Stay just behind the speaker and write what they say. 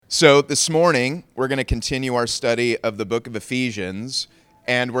So this morning, we're going to continue our study of the book of Ephesians,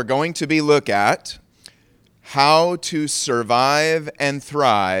 and we're going to look at how to survive and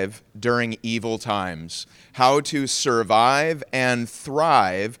thrive during evil times. How to survive and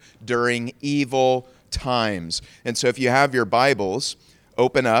thrive during evil times. And so if you have your Bibles,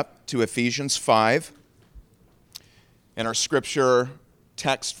 open up to Ephesians 5. And our scripture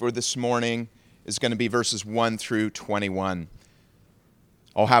text for this morning is going to be verses 1 through 21.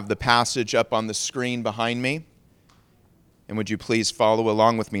 I'll have the passage up on the screen behind me. And would you please follow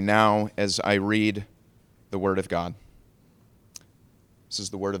along with me now as I read the Word of God. This is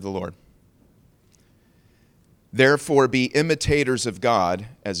the Word of the Lord. Therefore be imitators of God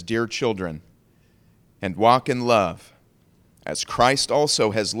as dear children, and walk in love, as Christ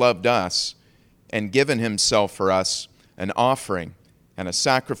also has loved us and given himself for us an offering and a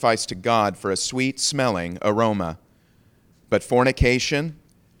sacrifice to God for a sweet-smelling aroma. But fornication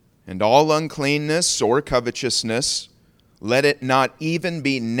and all uncleanness or covetousness, let it not even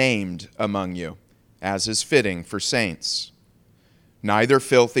be named among you, as is fitting for saints. Neither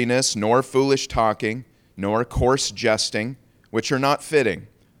filthiness, nor foolish talking, nor coarse jesting, which are not fitting,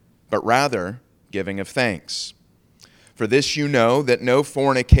 but rather giving of thanks. For this you know, that no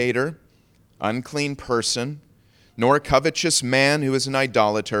fornicator, unclean person, nor covetous man who is an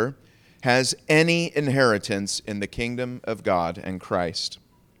idolater, has any inheritance in the kingdom of God and Christ.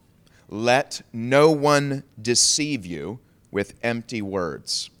 Let no one deceive you with empty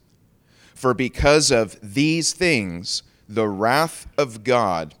words. For because of these things, the wrath of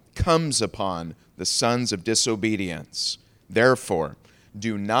God comes upon the sons of disobedience. Therefore,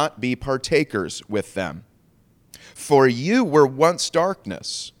 do not be partakers with them. For you were once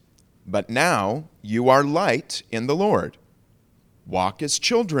darkness, but now you are light in the Lord. Walk as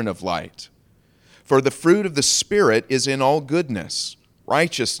children of light. For the fruit of the Spirit is in all goodness,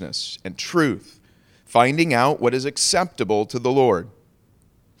 righteousness, and truth, finding out what is acceptable to the Lord.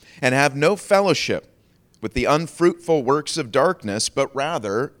 And have no fellowship with the unfruitful works of darkness, but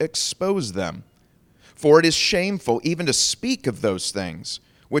rather expose them. For it is shameful even to speak of those things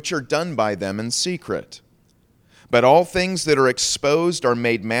which are done by them in secret. But all things that are exposed are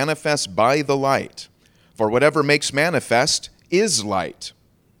made manifest by the light. For whatever makes manifest is light.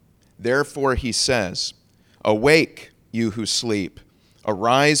 Therefore he says, Awake, you who sleep,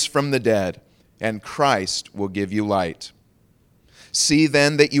 arise from the dead, and Christ will give you light. See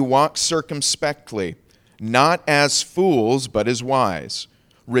then that you walk circumspectly, not as fools, but as wise,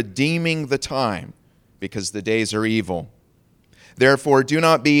 redeeming the time, because the days are evil. Therefore do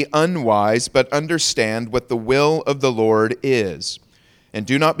not be unwise, but understand what the will of the Lord is. And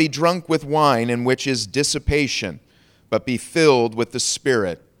do not be drunk with wine, in which is dissipation, but be filled with the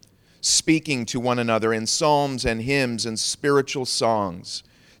Spirit, speaking to one another in psalms and hymns and spiritual songs,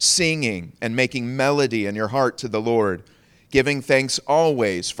 singing and making melody in your heart to the Lord, giving thanks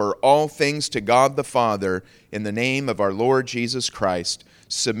always for all things to God the Father in the name of our Lord Jesus Christ,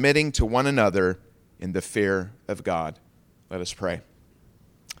 submitting to one another in the fear of God. Let us pray.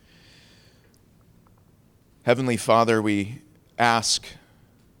 Heavenly Father, we ask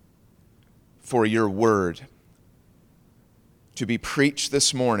for your word to be preached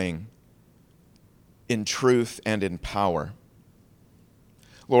this morning in truth and in power.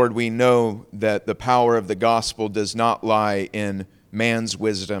 Lord, we know that the power of the gospel does not lie in man's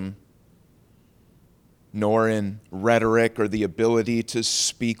wisdom, nor in rhetoric or the ability to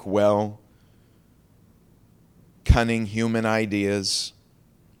speak well, cunning human ideas,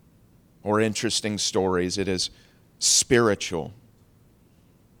 or interesting stories. It is spiritual,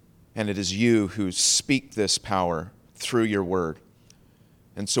 and it is you who speak this power through your word.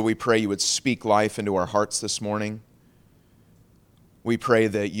 And so we pray you would speak life into our hearts this morning. We pray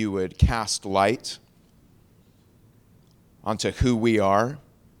that you would cast light onto who we are,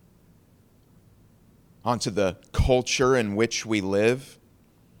 onto the culture in which we live,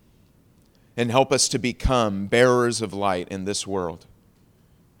 and help us to become bearers of light in this world,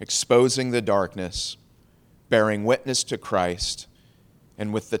 exposing the darkness, bearing witness to Christ,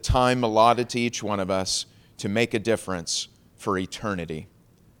 and with the time allotted to each one of us to make a difference for eternity.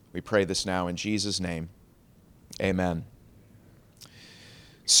 We pray this now in Jesus' name. Amen.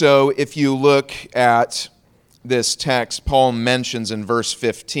 So if you look at this text, Paul mentions in verse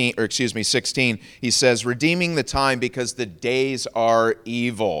 16, he says, redeeming the time because the days are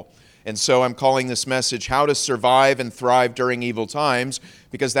evil. And so I'm calling this message, How to Survive and Thrive During Evil Times,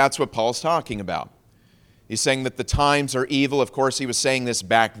 because that's what Paul's talking about. He's saying that the times are evil. Of course, he was saying this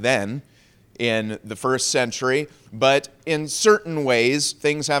back then in the first century, but in certain ways,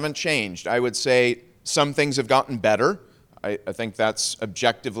 things haven't changed. I would say some things have gotten better. I think that's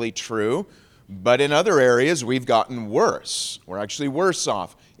objectively true. But in other areas, we've gotten worse. We're actually worse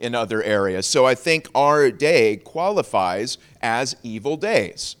off in other areas. So I think our day qualifies as evil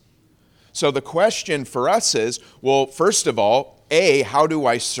days. So the question for us is, well, first of all, how do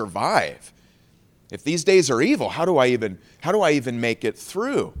I survive? If these days are evil, how do I even make it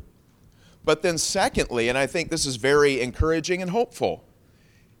through? But then secondly, and I think this is very encouraging and hopeful,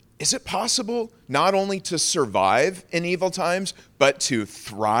 is it possible not only to survive in evil times, but to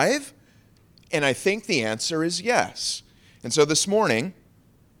thrive? And I think the answer is yes. And so this morning,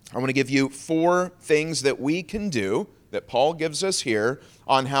 I want to give you 4 things that we can do, that Paul gives us here,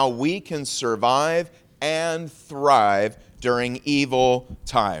 on how we can survive and thrive during evil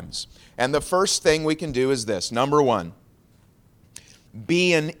times. And the first thing we can do is this. Number 1,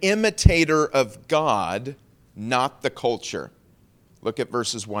 be an imitator of God, not the culture. Look at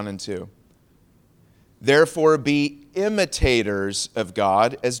verses 1 and 2. Therefore, be imitators of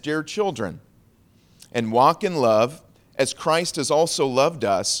God as dear children, and walk in love as Christ has also loved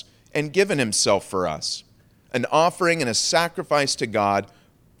us and given himself for us, an offering and a sacrifice to God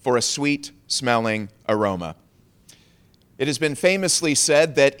for a sweet-smelling aroma. It has been famously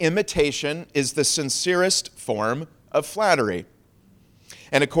said that imitation is the sincerest form of flattery.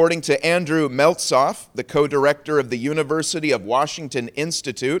 And according to Andrew Meltzoff, the co-director of the University of Washington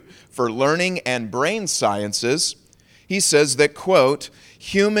Institute for Learning and Brain Sciences, he says that, quote,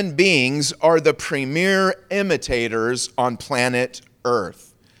 human beings are the premier imitators on planet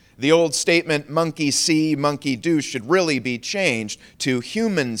Earth. The old statement, monkey see, monkey do, should really be changed to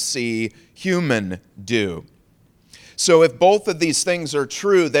human see, human do. So if both of these things are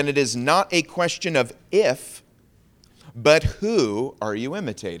true, then it is not a question of if, but who are you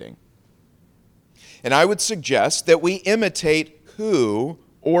imitating? And I would suggest that we imitate who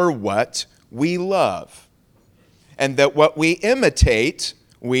or what we love. And that what we imitate,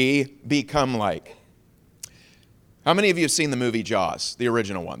 we become like. How many of you have seen the movie Jaws, the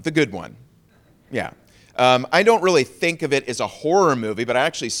original one, the good one? Yeah. I don't really think of it as a horror movie, but I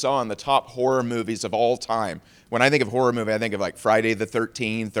actually saw in the top horror movies of all time. When I think of horror movie, I think of like Friday the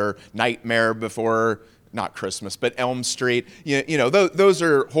 13th or Nightmare Before, not Christmas, but Elm Street. You know, those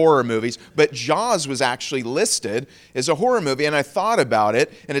are horror movies. But Jaws was actually listed as a horror movie, and I thought about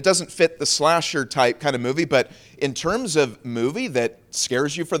it, and it doesn't fit the slasher type kind of movie, but in terms of movie that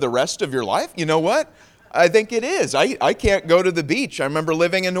scares you for the rest of your life, you know what? I think it is. I can't go to the beach. I remember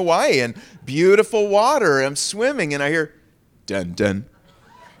living in Hawaii and beautiful water. I'm swimming, and I hear dun dun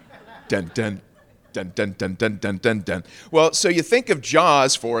dun dun. Dun, dun, dun, dun, dun, dun, dun. Well, so you think of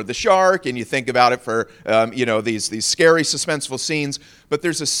Jaws for the shark, and you think about it for, these scary, suspenseful scenes. But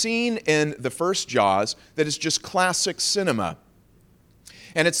there's a scene in the first Jaws that is just classic cinema.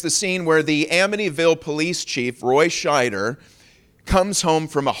 And it's the scene where the Amityville police chief, Roy Scheider, comes home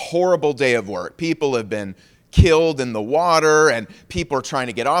from a horrible day of work. People have been killed in the water, and people are trying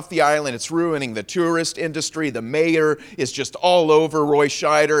to get off the island. It's ruining the tourist industry. The mayor is just all over Roy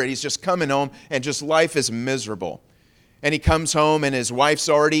Scheider, and he's just coming home, and just life is miserable. And he comes home, and his wife's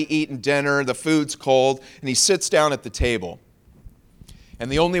already eaten dinner. The food's cold, and he sits down at the table. And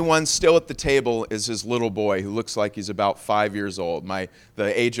the only one still at the table is his little boy, who looks like he's about 5 years old,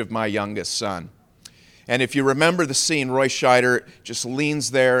 the age of my youngest son. And if you remember the scene, Roy Scheider just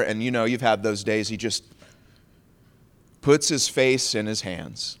leans there, and you've had those days, he just puts his face in his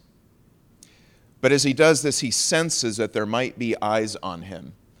hands. But as he does this, he senses that there might be eyes on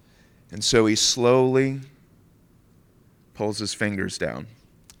him. And so he slowly pulls his fingers down,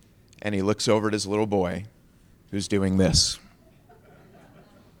 and he looks over at his little boy, who's doing this.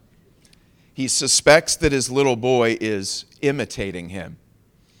 He suspects that his little boy is imitating him.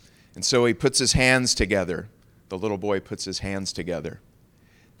 And so he puts his hands together. The little boy puts his hands together.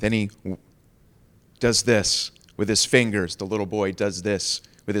 Then he does this with his fingers. The little boy does this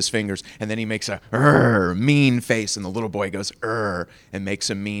with his fingers. And then he makes a mean face. And the little boy goes and makes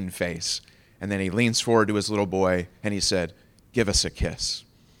a mean face. And then he leans forward to his little boy and he said, "Give us a kiss."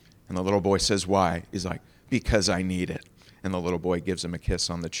 And the little boy says, "Why?" He's like, "Because I need it." And the little boy gives him a kiss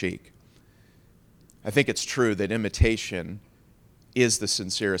on the cheek. I think it's true that imitation is the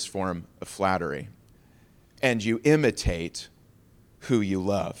sincerest form of flattery. And you imitate who you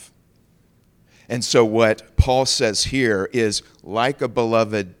love. And so what Paul says here is, like a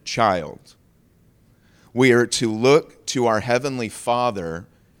beloved child, we are to look to our Heavenly Father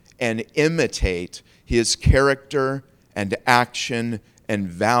and imitate His character and action and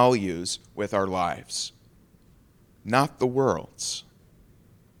values with our lives, not the world's.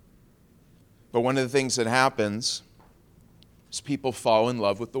 But one of the things that happens is people fall in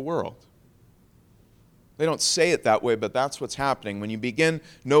love with the world. They don't say it that way, but that's what's happening. When you begin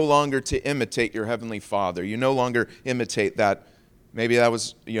no longer to imitate your Heavenly Father, you no longer imitate that. Maybe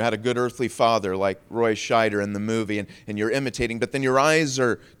you had a good earthly father like Roy Scheider in the movie, and you're imitating, but then your eyes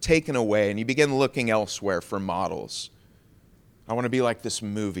are taken away and you begin looking elsewhere for models. I want to be like this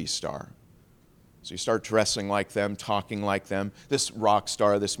movie star. So you start dressing like them, talking like them. This rock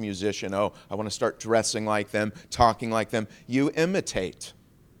star, this musician, I want to start dressing like them, talking like them. You imitate.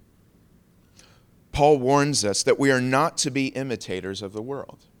 Paul warns us that we are not to be imitators of the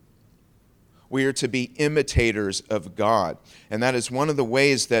world. We are to be imitators of God. And that is one of the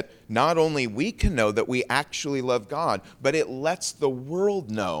ways that not only we can know that we actually love God, but it lets the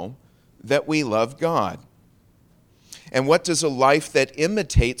world know that we love God. And what does a life that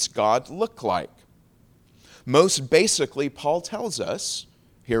imitates God look like? Most basically, Paul tells us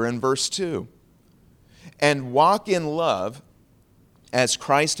here in verse 2, and walk in love as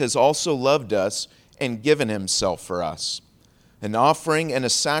Christ has also loved us and given himself for us, an offering and a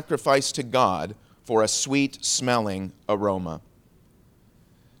sacrifice to God for a sweet-smelling aroma.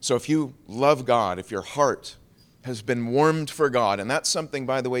 So if you love God, if your heart has been warmed for God, and that's something,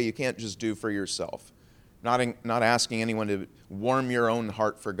 by the way, you can't just do for yourself. Not asking anyone to warm your own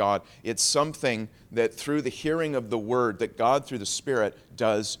heart for God. It's something that through the hearing of the Word, that God through the Spirit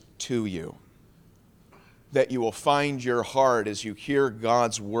does to you. That you will find your heart as you hear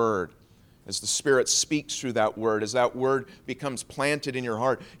God's Word, as the Spirit speaks through that Word, as that Word becomes planted in your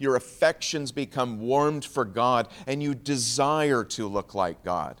heart, your affections become warmed for God, and you desire to look like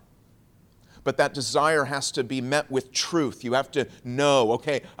God. But that desire has to be met with truth. You have to know,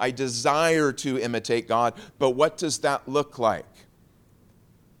 okay, I desire to imitate God, but what does that look like?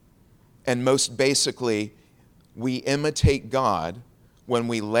 And most basically, we imitate God when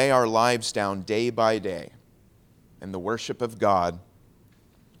we lay our lives down day by day in the worship of God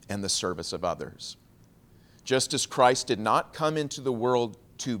and the service of others. Just as Christ did not come into the world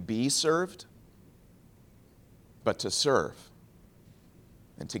to be served, but to serve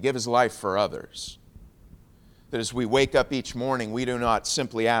and to give his life for others. That as we wake up each morning, we do not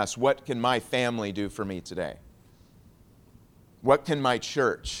simply ask, what can my family do for me today? What can my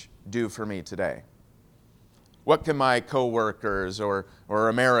church do for me today? What can my coworkers or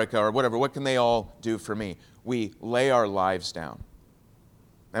America or whatever, what can they all do for me? We lay our lives down.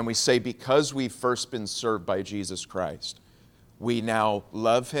 And we say, because we've first been served by Jesus Christ, we now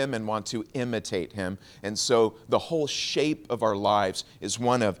love him and want to imitate him. And so the whole shape of our lives is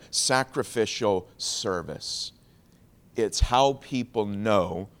one of sacrificial service. It's how people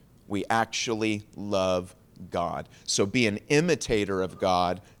know we actually love God. So be an imitator of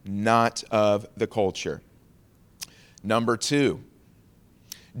God, not of the culture. Number 2,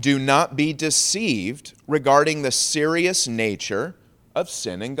 do not be deceived regarding the serious nature of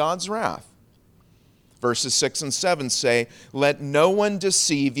sin and God's wrath. Verses 6 and 7 say, let no one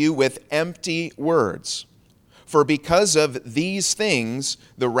deceive you with empty words. For because of these things,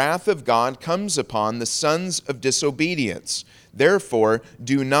 the wrath of God comes upon the sons of disobedience. Therefore,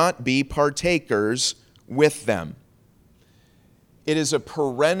 do not be partakers with them. It is a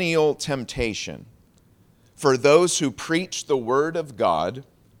perennial temptation for those who preach the word of God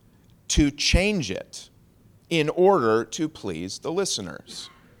to change it in order to please the listeners.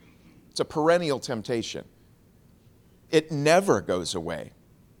 It's a perennial temptation. It never goes away.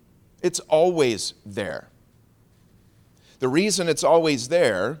 It's always there. The reason it's always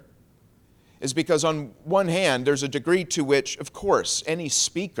there is because on one hand, there's a degree to which, of course, any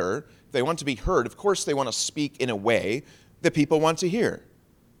speaker, if they want to be heard, of course they want to speak in a way that people want to hear.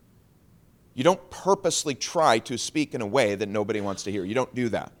 You don't purposely try to speak in a way that nobody wants to hear. You don't do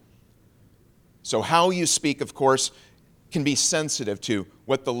that. So how you speak, of course, can be sensitive to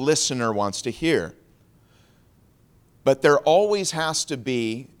what the listener wants to hear. But there always has to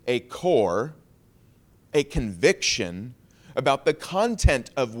be a core, a conviction about the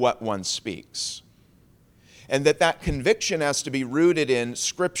content of what one speaks. And that conviction has to be rooted in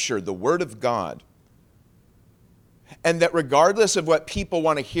Scripture, the Word of God. And that regardless of what people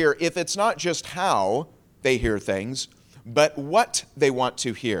want to hear, if it's not just how they hear things, but what they want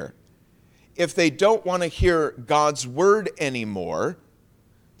to hear. If they don't want to hear God's word anymore,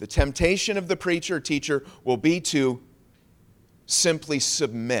 the temptation of the preacher or teacher will be to simply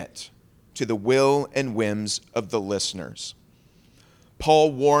submit to the will and whims of the listeners.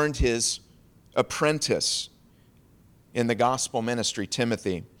 Paul warned his apprentice in the gospel ministry,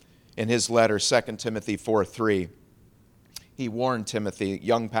 Timothy, in his letter, 2 Timothy 4:3. He warned Timothy,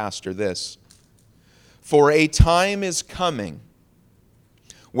 young pastor, this: for a time is coming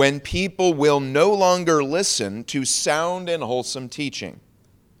when people will no longer listen to sound and wholesome teaching.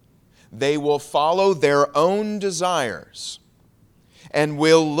 they will follow their own desires and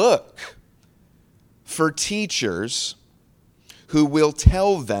will look for teachers who will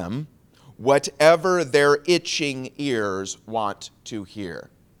tell them whatever their itching ears want to hear.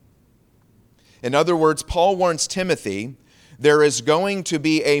 In other words, Paul warns Timothy, there is going to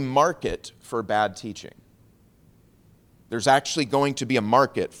be a market for bad teaching. There's actually going to be a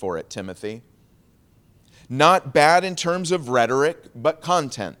market for it, Timothy. Not bad in terms of rhetoric, but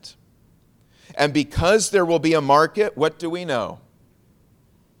content. And because there will be a market, what do we know?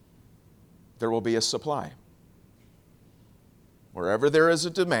 There will be a supply. Wherever there is a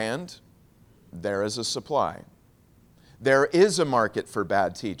demand, there is a supply. There is a market for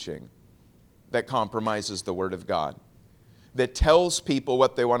bad teaching that compromises the Word of God, that tells people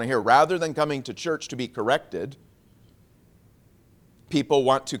what they want to hear. Rather than coming to church to be corrected, people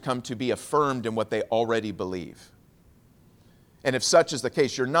want to come to be affirmed in what they already believe. And if such is the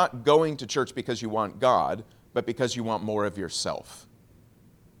case, you're not going to church because you want God, but because you want more of yourself.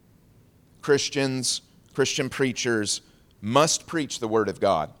 Christians, Christian preachers must preach the Word of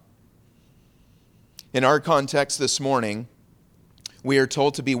God. In our context this morning, we are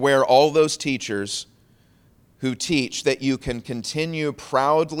told to beware all those teachers who teach that you can continue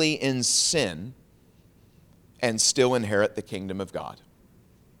proudly in sin and still inherit the kingdom of God.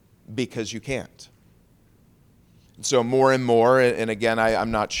 Because you can't. So more and more, and again,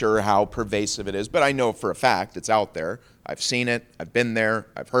 I'm not sure how pervasive it is, but I know for a fact it's out there. I've seen it, I've been there,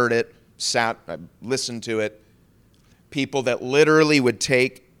 I've heard it, I've listened to it. People that literally would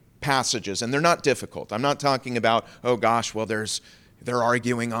take passages, and they're not difficult. I'm not talking about, oh gosh, well they're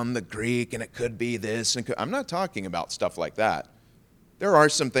arguing on the Greek and it could be this. I'm not talking about stuff like that. There are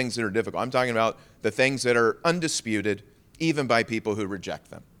some things that are difficult. I'm talking about the things that are undisputed, even by people who reject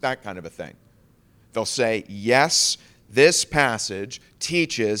them. That kind of a thing. They'll say, yes, this passage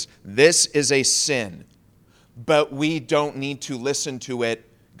teaches this is a sin, but we don't need to listen to it.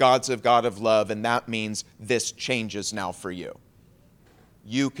 God's a God of love, and that means this changes now for you.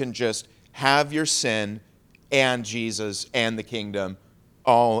 You can just have your sin and Jesus and the kingdom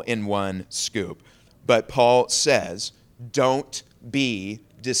all in one scoop. But Paul says, don't be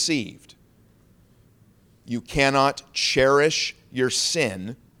deceived. You cannot cherish your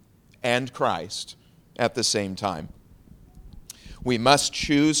sin and Christ at the same time. We must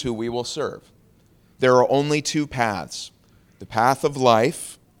choose who we will serve. There are only two paths, the path of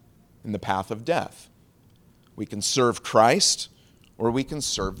life and the path of death. We can serve Christ or we can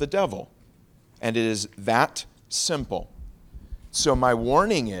serve the devil. And it is that simple. So my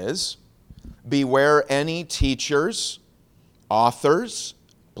warning is, beware any teachers, authors,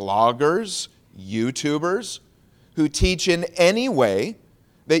 bloggers, YouTubers who teach in any way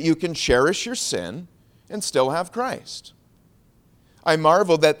that you can cherish your sin and still have Christ. I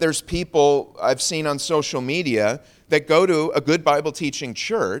marvel that there's people I've seen on social media that go to a good Bible teaching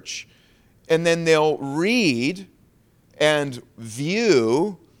church and then they'll read and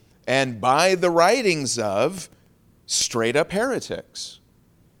view and buy the writings of straight up heretics.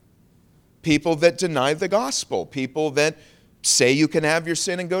 People that deny the gospel, people that say you can have your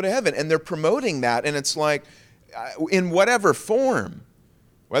sin and go to heaven, and they're promoting that, and it's like, in whatever form,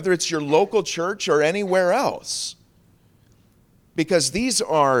 whether it's your local church or anywhere else, because these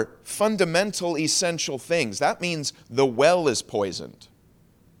are fundamental, essential things. That means the well is poisoned.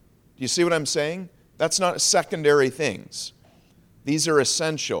 Do you see what I'm saying? That's not secondary things. These are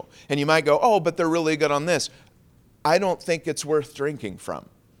essential. And you might go, oh, but they're really good on this. I don't think it's worth drinking from,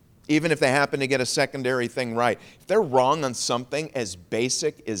 even if they happen to get a secondary thing right. If they're wrong on something as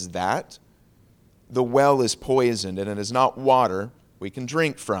basic as that, the well is poisoned, and it is not water we can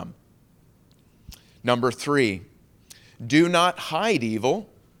drink from. Number 3, do not hide evil,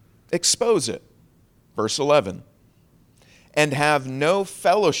 expose it. Verse 11. And have no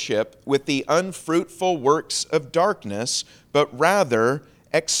fellowship with the unfruitful works of darkness, but rather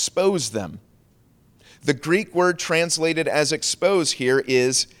expose them. The Greek word translated as expose here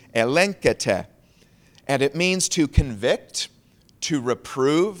is elenkete, and it means to convict, to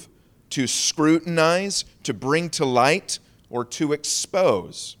reprove, to scrutinize, to bring to light, or to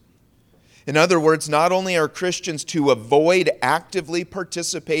expose. In other words, not only are Christians to avoid actively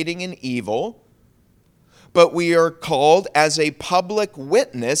participating in evil, but we are called as a public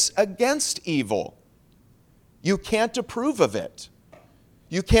witness against evil. You can't approve of it.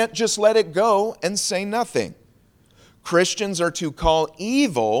 You can't just let it go and say nothing. Christians are to call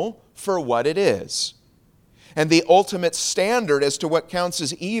evil for what it is. And the ultimate standard as to what counts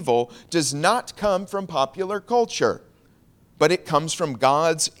as evil does not come from popular culture, but it comes from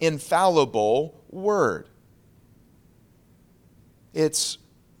God's infallible word. It's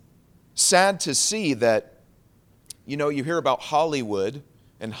sad to see that, you hear about Hollywood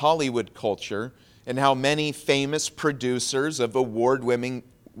and Hollywood culture and how many famous producers of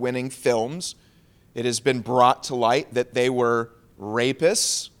award-winning films, it has been brought to light that they were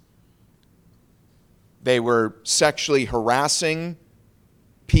rapists. They were sexually harassing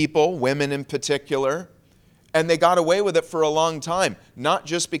people, women in particular, and they got away with it for a long time, not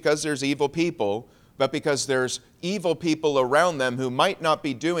just because there's evil people, but because there's evil people around them who might not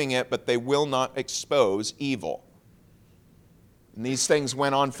be doing it, but they will not expose evil. And these things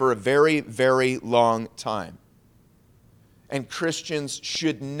went on for a very, very long time. And Christians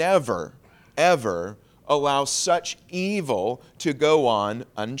should never, ever allow such evil to go on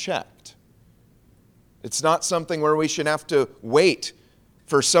unchecked. It's not something where we should have to wait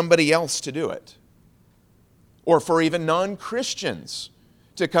for somebody else to do it, or for even non-Christians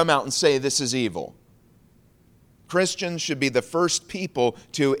to come out and say this is evil. Christians should be the first people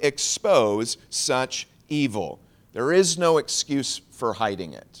to expose such evil. There is no excuse for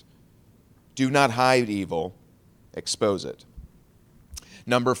hiding it. Do not hide evil, expose it.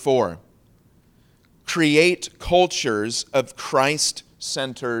 Number 4, create cultures of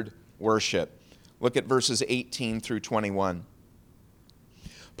Christ-centered worship. Look at verses 18 through 21.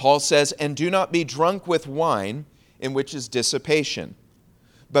 Paul says, "And do not be drunk with wine, in which is dissipation,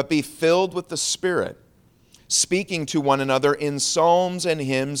 but be filled with the Spirit, speaking to one another in psalms and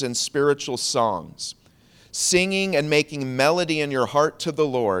hymns and spiritual songs, singing and making melody in your heart to the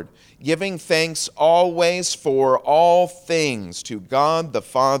Lord, giving thanks always for all things to God the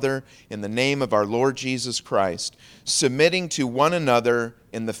Father in the name of our Lord Jesus Christ, submitting to one another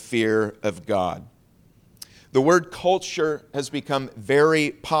in the fear of God." The word culture has become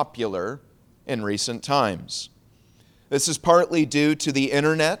very popular in recent times. This is partly due to the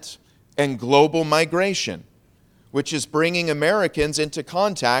internet and global migration, which is bringing Americans into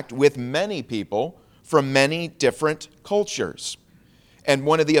contact with many people from many different cultures. And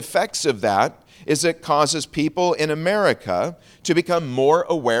one of the effects of that is it causes people in America to become more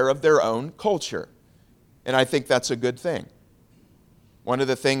aware of their own culture. And I think that's a good thing. One of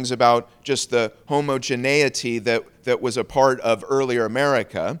the things about just the homogeneity that was a part of earlier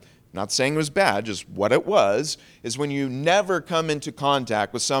America, not saying it was bad, just what it was, is when you never come into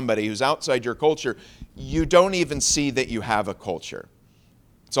contact with somebody who's outside your culture, you don't even see that you have a culture.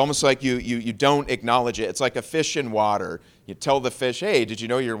 It's almost like you don't acknowledge it. It's like a fish in water. You tell the fish, "Hey, did you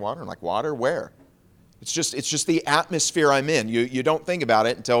know you're in water?" I'm like, "Water? Where?" It's just the atmosphere I'm in. You don't think about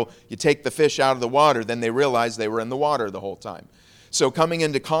it until you take the fish out of the water. Then they realize they were in the water the whole time. So coming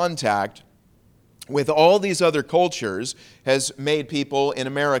into contact with all these other cultures has made people in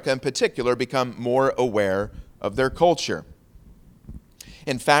America in particular become more aware of their culture.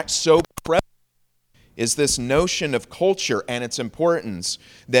 In fact, so prevalent is this notion of culture and its importance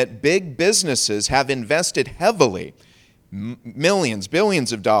that big businesses have invested heavily, millions,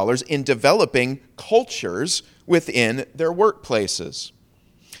 billions of dollars, in developing cultures within their workplaces.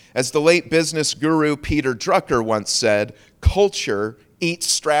 As the late business guru Peter Drucker once said, "Culture eats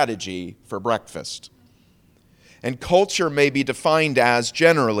strategy for breakfast." And culture may be defined as,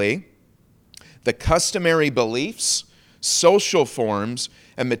 generally, the customary beliefs, social forms,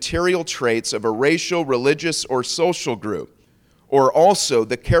 and material traits of a racial, religious, or social group, or also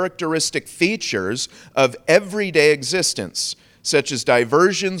the characteristic features of everyday existence, such as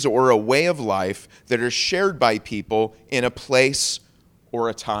diversions or a way of life that are shared by people in a place or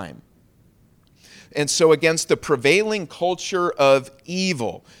a time. And so against the prevailing culture of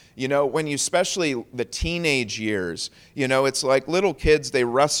evil, when you, especially the teenage years, it's like little kids, they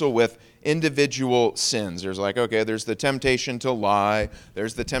wrestle with individual sins. There's there's the temptation to lie.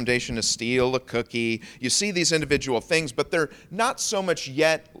 There's the temptation to steal a cookie. You see these individual things, but they're not so much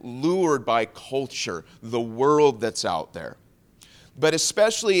yet lured by culture, the world that's out there. But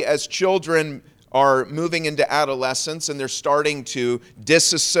especially as children are moving into adolescence and they're starting to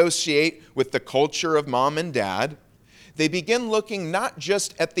disassociate with the culture of mom and dad, they begin looking not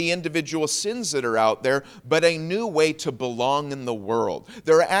just at the individual sins that are out there, but a new way to belong in the world.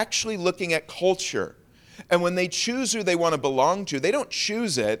 They're actually looking at culture. And when they choose who they want to belong to, they don't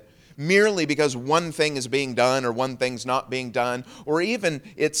choose it merely because one thing is being done or one thing's not being done, or even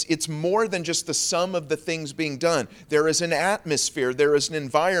it's more than just the sum of the things being done. There is an atmosphere, there is an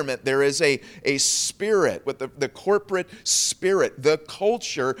environment, there is a spirit, with the corporate spirit, the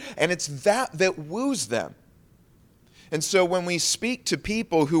culture, and it's that woos them. And so when we speak to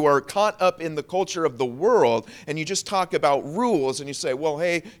people who are caught up in the culture of the world, and you just talk about rules, and you say, well,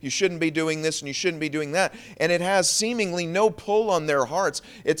 hey, you shouldn't be doing this and you shouldn't be doing that, and it has seemingly no pull on their hearts,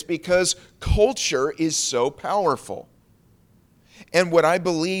 it's because culture is so powerful. And what I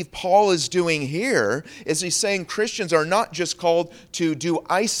believe Paul is doing here is he's saying Christians are not just called to do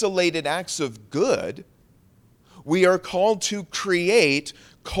isolated acts of good. We are called to create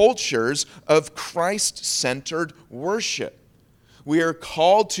cultures of Christ-centered worship. We are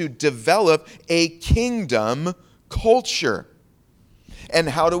called to develop a kingdom culture. And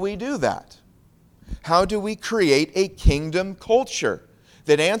how do we do that? How do we create a kingdom culture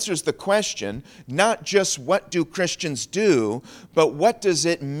that answers the question, not just what do Christians do, but what does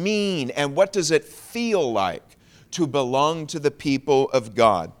it mean and what does it feel like to belong to the people of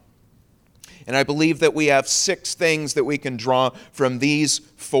God? And I believe that we have 6 things that we can draw from these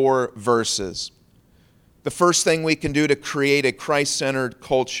 4 verses. The first thing we can do to create a Christ-centered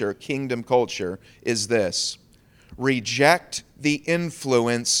culture, kingdom culture, is this: reject the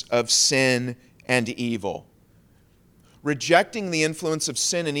influence of sin and evil. Rejecting the influence of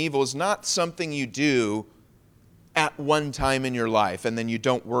sin and evil is not something you do at one time in your life and then you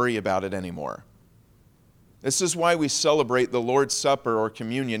don't worry about it anymore. This is why we celebrate the Lord's Supper or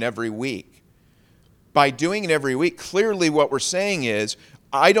communion every week. By doing it every week, clearly what we're saying is,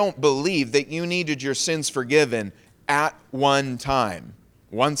 I don't believe that you needed your sins forgiven at one time,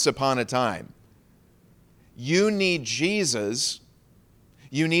 once upon a time. You need Jesus.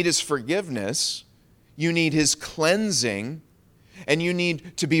 You need His forgiveness. You need His cleansing. And you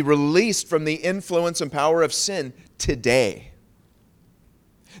need to be released from the influence and power of sin today.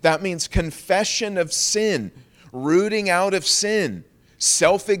 That means confession of sin, rooting out of sin,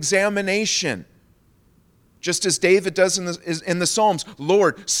 self-examination. Just as David does in the Psalms,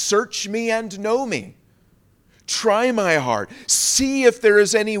 Lord, search me and know me. Try my heart. See if there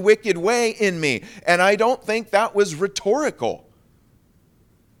is any wicked way in me. And I don't think that was rhetorical,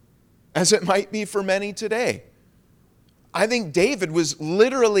 as it might be for many today. I think David was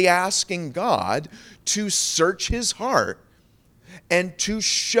literally asking God to search his heart and to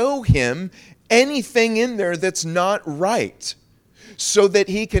show him anything in there that's not right, so that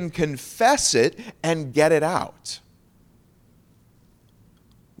he can confess it and get it out.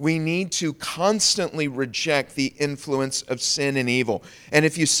 We need to constantly reject the influence of sin and evil. And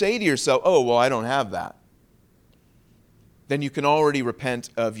if you say to yourself, oh, well, I don't have that, then you can already repent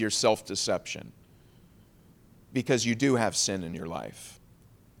of your self-deception, because you do have sin in your life.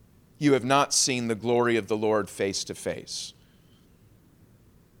 You have not seen the glory of the Lord face to face.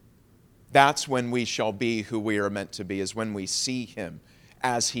 That's when we shall be who we are meant to be, is when we see Him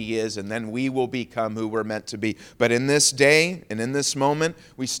as He is, and then we will become who we're meant to be. But in this day and in this moment,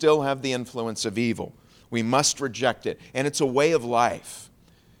 we still have the influence of evil. We must reject it. And it's a way of life.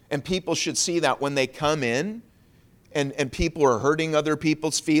 And people should see that when they come in and people are hurting other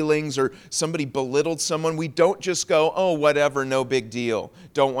people's feelings, or somebody belittled someone, we don't just go, oh, whatever, no big deal.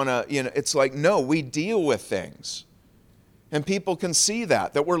 Don't want to, it's like, no, we deal with things. And people can see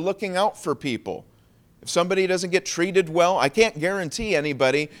that we're looking out for people. If somebody doesn't get treated well, I can't guarantee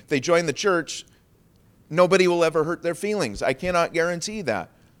anybody, if they join the church, nobody will ever hurt their feelings. I cannot guarantee that.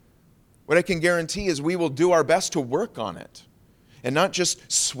 What I can guarantee is we will do our best to work on it and not just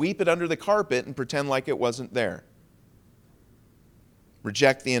sweep it under the carpet and pretend like it wasn't there.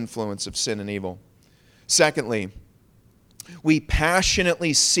 Reject the influence of sin and evil. Secondly, we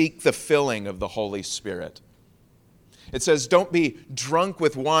passionately seek the filling of the Holy Spirit. It says, don't be drunk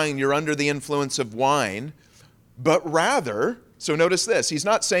with wine, you're under the influence of wine, but rather, so notice this, he's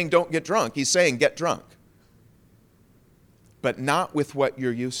not saying don't get drunk, he's saying get drunk. But not with what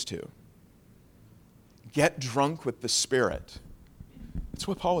you're used to. Get drunk with the Spirit. That's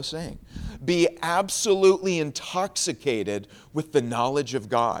what Paul is saying. Be absolutely intoxicated with the knowledge of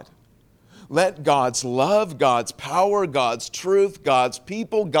God. Let God's love, God's power, God's truth, God's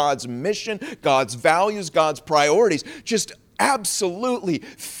people, God's mission, God's values, God's priorities just absolutely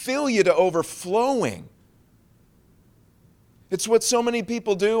fill you to overflowing. It's what so many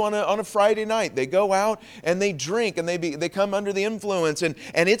people do on a Friday night. They go out and they drink and they come under the influence, and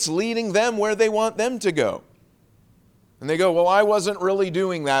it's leading them where they want them to go. And they go, well, I wasn't really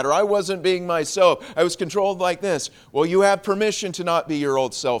doing that, or I wasn't being myself. I was controlled like this. Well, you have permission to not be your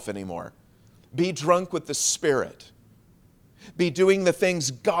old self anymore. Be drunk with the Spirit. Be doing the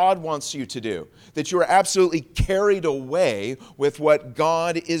things God wants you to do, that you are absolutely carried away with what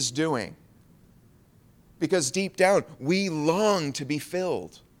God is doing. Because deep down, we long to be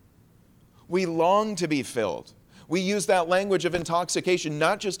filled. We long to be filled. We use that language of intoxication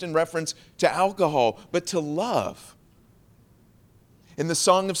not just in reference to alcohol, but to love. In the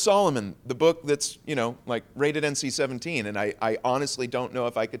Song of Solomon, the book that's, rated NC-17, and I honestly don't know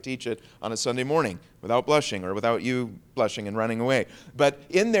if I could teach it on a Sunday morning without blushing or without you blushing and running away. But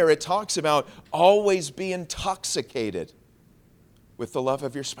in there it talks about always be intoxicated with the love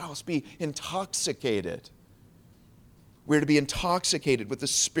of your spouse. Be intoxicated. We're to be intoxicated with the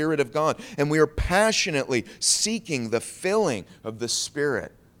Spirit of God, and we are passionately seeking the filling of the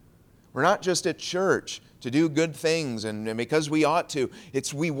Spirit. We're not just at church to do good things and because we ought to.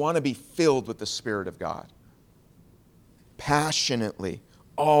 We want to be filled with the Spirit of God. Passionately,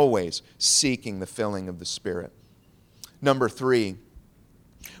 always seeking the filling of the Spirit. Number 3,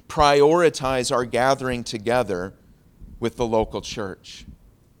 prioritize our gathering together with the local church.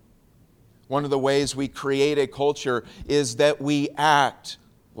 One of the ways we create a culture is that we act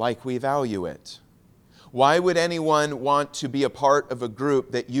like we value it. Why would anyone want to be a part of a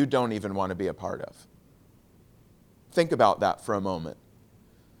group that you don't even want to be a part of? Think about that for a moment.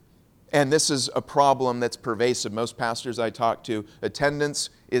 And this is a problem that's pervasive. Most pastors I talk to,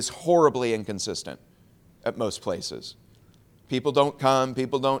 attendance is horribly inconsistent at most places. People don't come,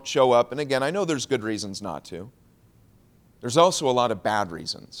 people don't show up. And again, I know there's good reasons not to. There's also a lot of bad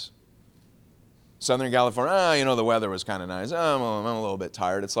reasons. Southern California, the weather was kind of nice. I'm a little bit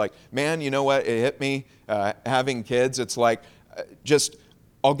tired. It's like, man, you know what? It hit me having kids. It's like,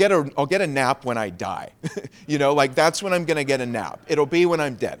 I'll get a nap when I die. That's when I'm going to get a nap. It'll be when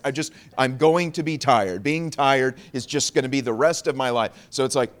I'm dead. I'm going to be tired. Being tired is just going to be the rest of my life. So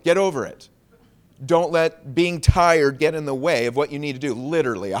it's like, get over it. Don't let being tired get in the way of what you need to do.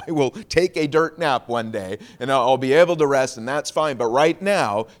 Literally, I will take a dirt nap one day and I'll be able to rest, and that's fine. But right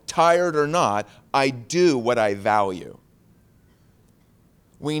now, tired or not, I do what I value.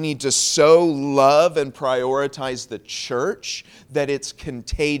 We need to so love and prioritize the church that it's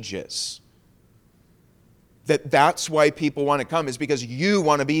contagious. That's why people want to come, is because you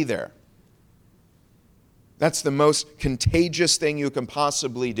want to be there. That's the most contagious thing you can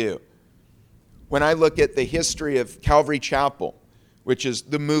possibly do. When I look at the history of Calvary Chapel, which is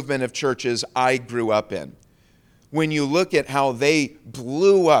the movement of churches I grew up in, when you look at how they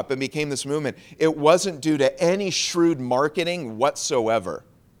blew up and became this movement, it wasn't due to any shrewd marketing whatsoever.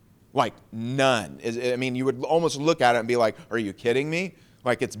 Like none. You would almost look at it and be like, are you kidding me?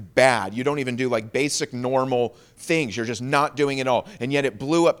 Like, it's bad. You don't even do like basic normal things. You're just not doing it all. And yet it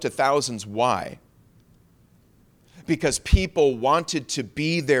blew up to thousands. Why? Because people wanted to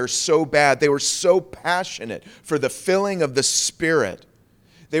be there so bad. They were so passionate for the filling of the Spirit.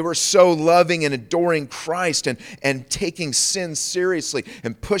 They were so loving and adoring Christ and taking sin seriously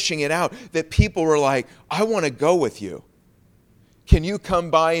and pushing it out that people were like, I want to go with you. Can you come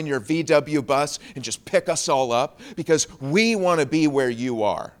by in your VW bus and just pick us all up? Because we want to be where you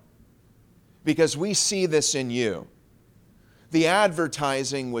are. Because we see this in you. The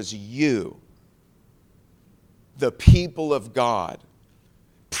advertising was you. The people of God.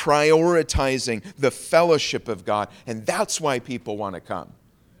 Prioritizing the fellowship of God. And that's why people want to come.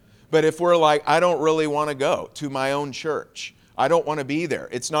 But if we're like, I don't really want to go to my own church. I don't want to be there.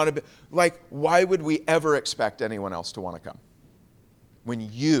 It's not why would we ever expect anyone else to want to come?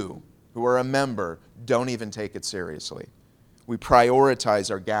 When you, who are a member, don't even take it seriously. We prioritize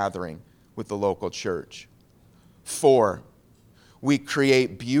our gathering with the local church. 4, we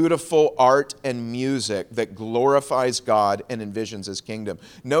create beautiful art and music that glorifies God and envisions His kingdom.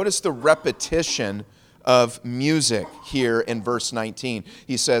 Notice the repetition of music here in verse 19.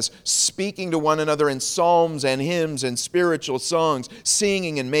 He says, speaking to one another in psalms and hymns and spiritual songs,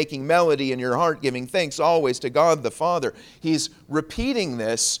 singing and making melody in your heart, giving thanks always to God the Father. He's repeating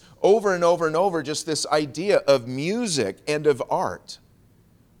this over and over and over, just this idea of music and of art.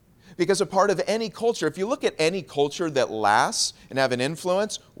 Because a part of any culture, if you look at any culture that lasts and have an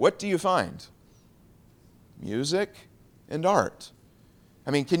influence, what do you find? Music and art.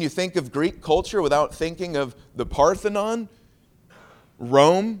 Can you think of Greek culture without thinking of the Parthenon?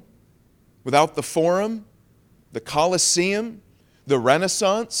 Rome, without the Forum? The Colosseum? The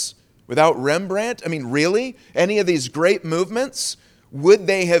Renaissance? Without Rembrandt? Really? Any of these great movements? Would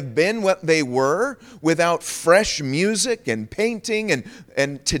they have been what they were without fresh music and painting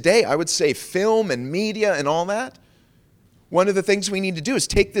and today, I would say, film and media and all that? One of the things we need to do is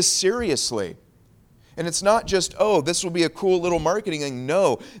take this seriously. And it's not just, this will be a cool little marketing thing.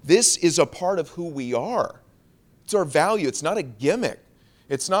 No, this is a part of who we are. It's our value. It's not a gimmick.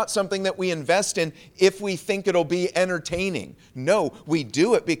 It's not something that we invest in if we think it'll be entertaining. No, we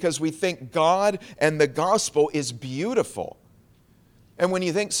do it because we think God and the gospel is beautiful. And when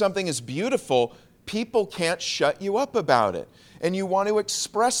you think something is beautiful, people can't shut you up about it. And you want to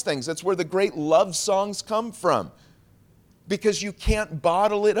express things. That's where the great love songs come from. Because you can't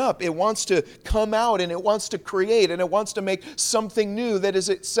bottle it up. It wants to come out and it wants to create and it wants to make something new that is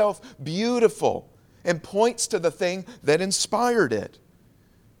itself beautiful and points to the thing that inspired it.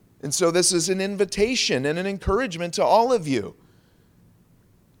 And so this is an invitation and an encouragement to all of you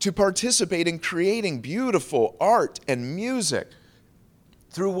to participate in creating beautiful art and music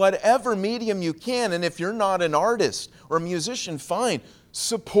through whatever medium you can. And if you're not an artist or a musician, fine.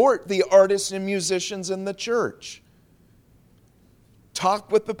 Support the artists and musicians in the church.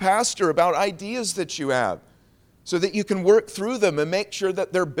 Talk with the pastor about ideas that you have so that you can work through them and make sure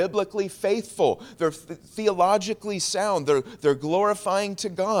that they're biblically faithful, they're theologically sound, they're glorifying to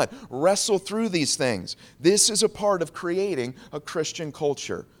God. Wrestle through these things. This is a part of creating a Christian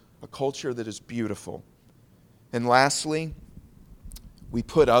culture, a culture that is beautiful. And lastly, we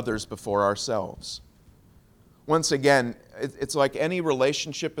put others before ourselves. Once again, it's like any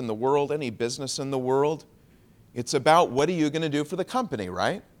relationship in the world, any business in the world. It's about what are you going to do for the company,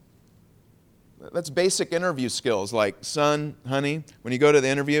 right? That's basic interview skills, like, son, honey, when you go to the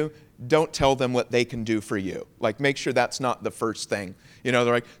interview, don't tell them what they can do for you. Like, make sure that's not the first thing. You know,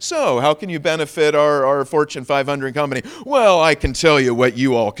 they're like, so how can you benefit our Fortune 500 company? Well, I can tell you what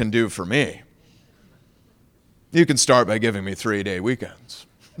you all can do for me. You can start by giving me 3-day weekends.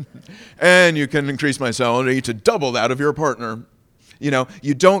 And you can increase my salary to double that of your partner. You know,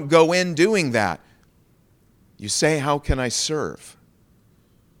 you don't go in doing that. You say, how can I serve?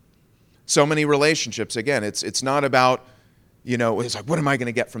 So many relationships, again, it's not about, you know, it's like, what am I going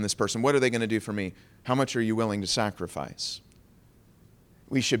to get from this person? What are they going to do for me? How much are you willing to sacrifice?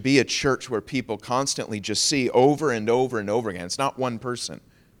 We should be a church where people constantly just see over and over and over again. It's not one person.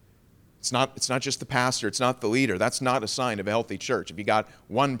 It's not just the pastor. It's not the leader. That's not a sign of a healthy church. If you got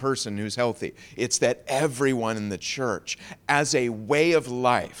one person who's healthy, it's that everyone in the church, as a way of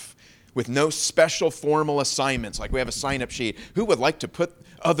life, with no special formal assignments, like we have a sign-up sheet. Who would like to put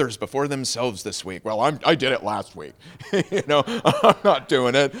others before themselves this week? Well, I did it last week. You know, I'm not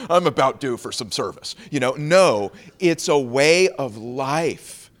doing it. I'm about due for some service. You know, no, it's a way of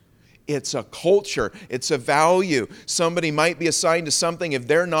life. It's a culture. It's a value. Somebody might be assigned to something. If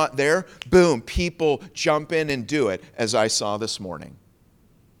they're not there, boom, people jump in and do it, as I saw this morning.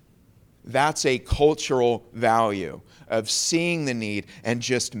 That's a cultural value of seeing the need and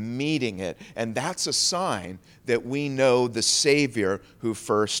just meeting it. And that's a sign that we know the Savior who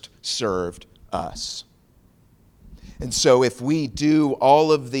first served us. And so if we do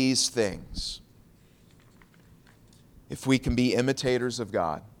all of these things, if we can be imitators of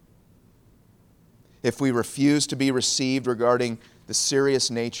God, if we refuse to be received regarding the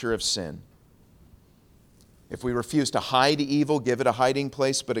serious nature of sin, if we refuse to hide evil, give it a hiding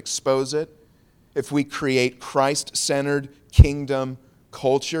place, but expose it, if we create Christ-centered kingdom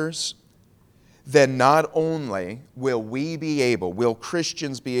cultures, then not only will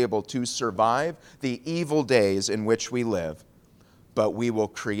Christians be able to survive the evil days in which we live, but we will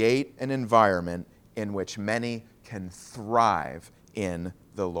create an environment in which many can thrive in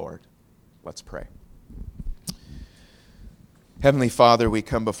the Lord. Let's pray. Heavenly Father, we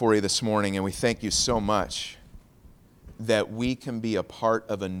come before you this morning and we thank you so much that we can be a part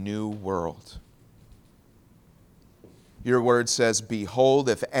of a new world. Your word says, behold,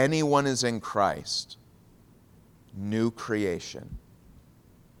 if anyone is in Christ, new creation.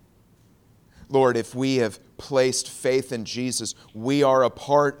 Lord, if we have placed faith in Jesus, we are a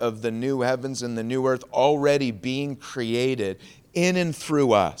part of the new heavens and the new earth already being created in and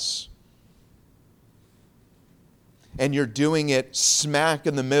through us. And you're doing it smack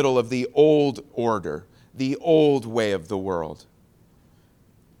in the middle of the old order, the old way of the world.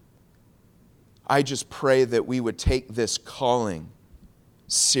 I just pray that we would take this calling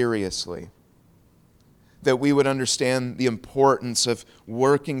seriously, that we would understand the importance of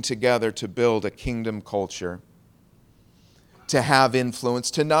working together to build a kingdom culture, to have influence,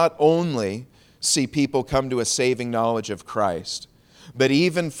 to not only see people come to a saving knowledge of Christ, but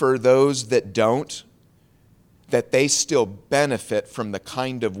even for those that don't, that they still benefit from the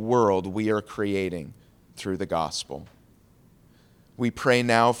kind of world we are creating through the gospel. We pray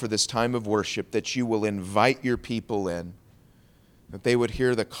now for this time of worship that you will invite your people in, that they would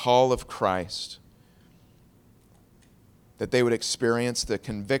hear the call of Christ, that they would experience the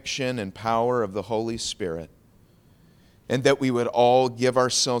conviction and power of the Holy Spirit, and that we would all give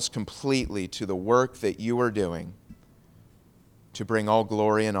ourselves completely to the work that you are doing to bring all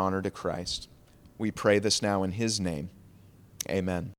glory and honor to Christ. We pray this now in his name. Amen.